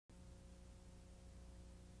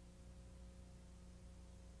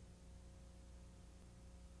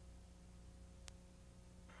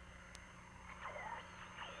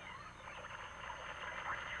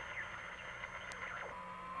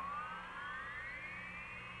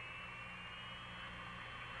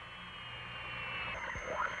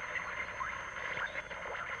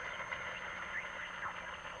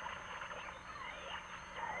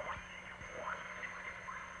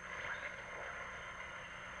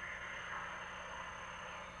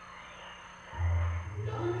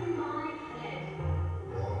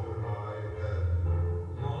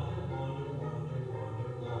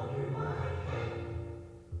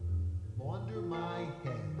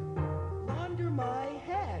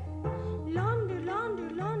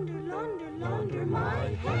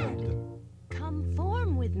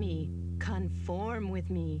with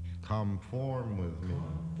me. Conform with me.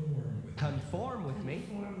 Conform with me.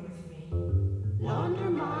 Launder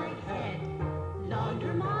my head.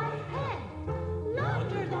 Launder my head.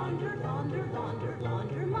 Launder, launder, launder, launder,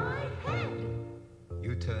 launder my head.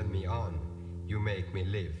 You turn me on. You make me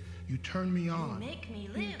live. You turn me on. You make me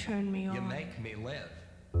live. You turn me on. You make me live.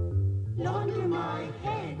 Launder my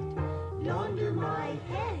head. Launder my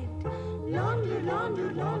head. Launder,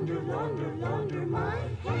 launder, launder, launder, launder my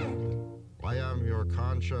head. I am your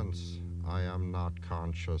conscience. I am not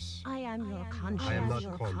conscious. I am your conscience. I am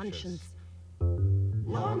not conscious.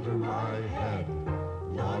 Launder my head.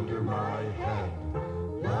 Launder my head.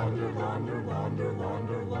 Launder, launder, launder,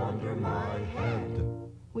 launder, launder my head.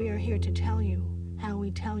 We are here to tell you how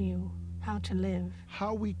we tell you how to live.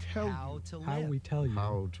 How we tell you. How to live. How we tell you.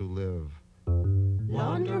 How to live.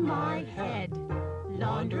 Launder my head.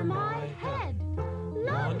 Launder my head.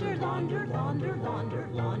 Launder, launder, launder, launder,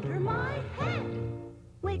 launder my head.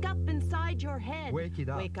 Wake up inside your head. Wake it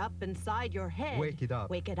up. Wake up inside your head. Wake it up.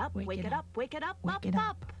 Wake it up. Wake it up. Wake it up. Wake Up, it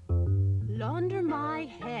up. up. Launder my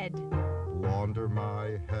head. Launder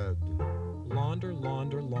my head. Launder,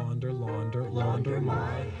 launder, launder, launder, Launder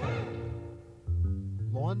my head.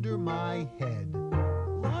 Launder my head.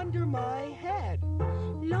 Launder my head.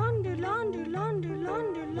 Launder, launder, launder,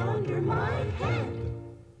 launder, launder my head.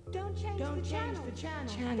 Don't change the channel. Don't change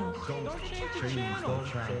the channel. Don't change the channels.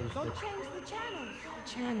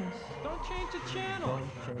 channels. Don't change the channel.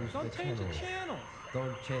 Don't change the channel.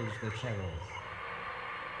 Don't change the channels.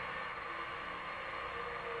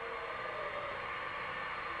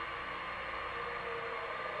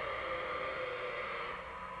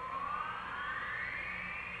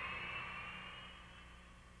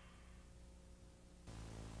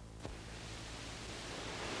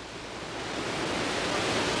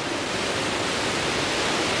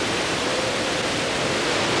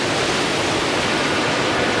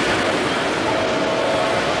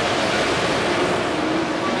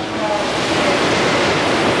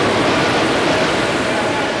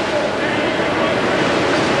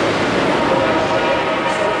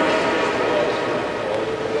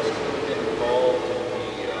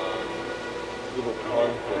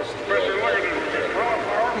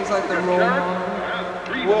 Like the role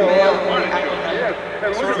model, male in the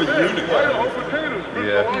academic. Sort of a unit.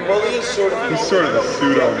 Yeah. Well, he is sort of. He's sort of a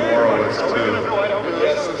pseudo-moralist, too.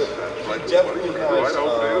 Yes, he definitely has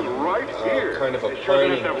kind of a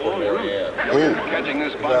pining for Marianne. Ooh. Catching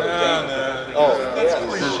this Oh,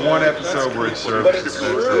 yeah. There's one episode where it serves But it's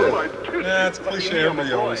true. Nah, it's cliche.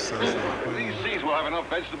 Everybody always says that.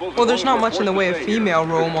 Well, there's not much in the way of female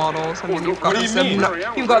role models. I mean, you've got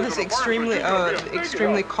this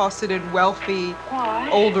extremely cosseted, wealthy,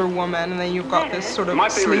 older woman, and then you've got this sort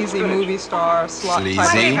of sleazy movie star, slut type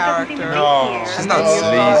of character. No, She's not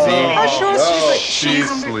sleazy. Oh, sure, She's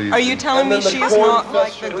sleazy. Are you telling me she's corn not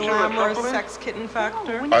like the festival. glamorous sex kitten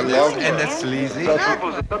factor? I love her. And that's sleazy.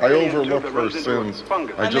 I overlook her sins. I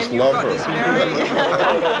And just then you've love got her. this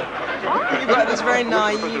you've got this very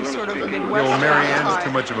naive sort of Midwestern Well, Marianne's type.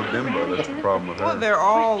 too much of a bimbo. That's the problem with Well, her. they're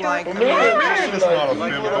all like. Marianne is not a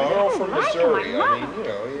Like a bimbo. girl from Missouri. I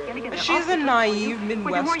mean, you know. She's a naive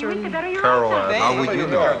Midwestern. Carol Ann. How would you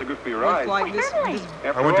know? With like this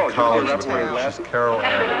I went to college with her. She's Carol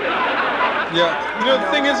Ann. Yeah, you know, the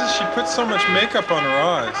thing is she puts so much makeup on her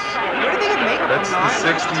eyes. What do you think of makeup? That's the on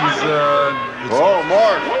that? 60s. Oh,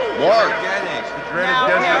 Mark. Dreaded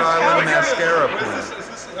Desert Island mascara.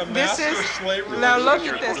 This is now look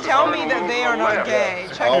at this. Tell me that they are not gay.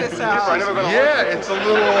 Check this out. Yeah, it's a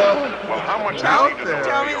little out there.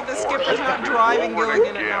 Tell me that the skipper's not driving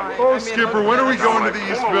Gilligan at night. Oh, Skipper, when are we going to the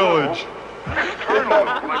East Village? Turn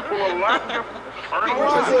off when I pull a left. Turn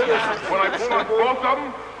off. When I pull on both of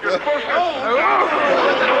them, you're supposed to.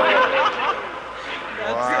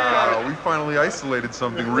 Wow, we finally isolated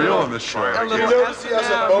something real on this show. A You little notice he has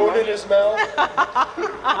a bone in his mouth?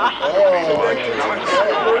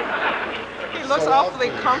 He looks awfully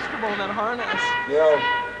comfortable in that harness. Yeah.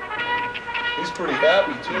 He's pretty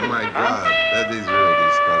happy, too. Oh my God, that is really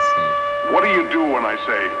disgusting. What do you do when I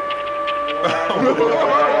say?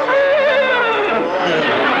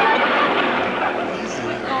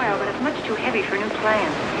 Oil, but it's much too heavy for new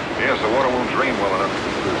plans. Yes, the water won't drain well enough to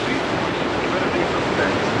keep the seat moist. You better take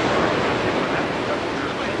some.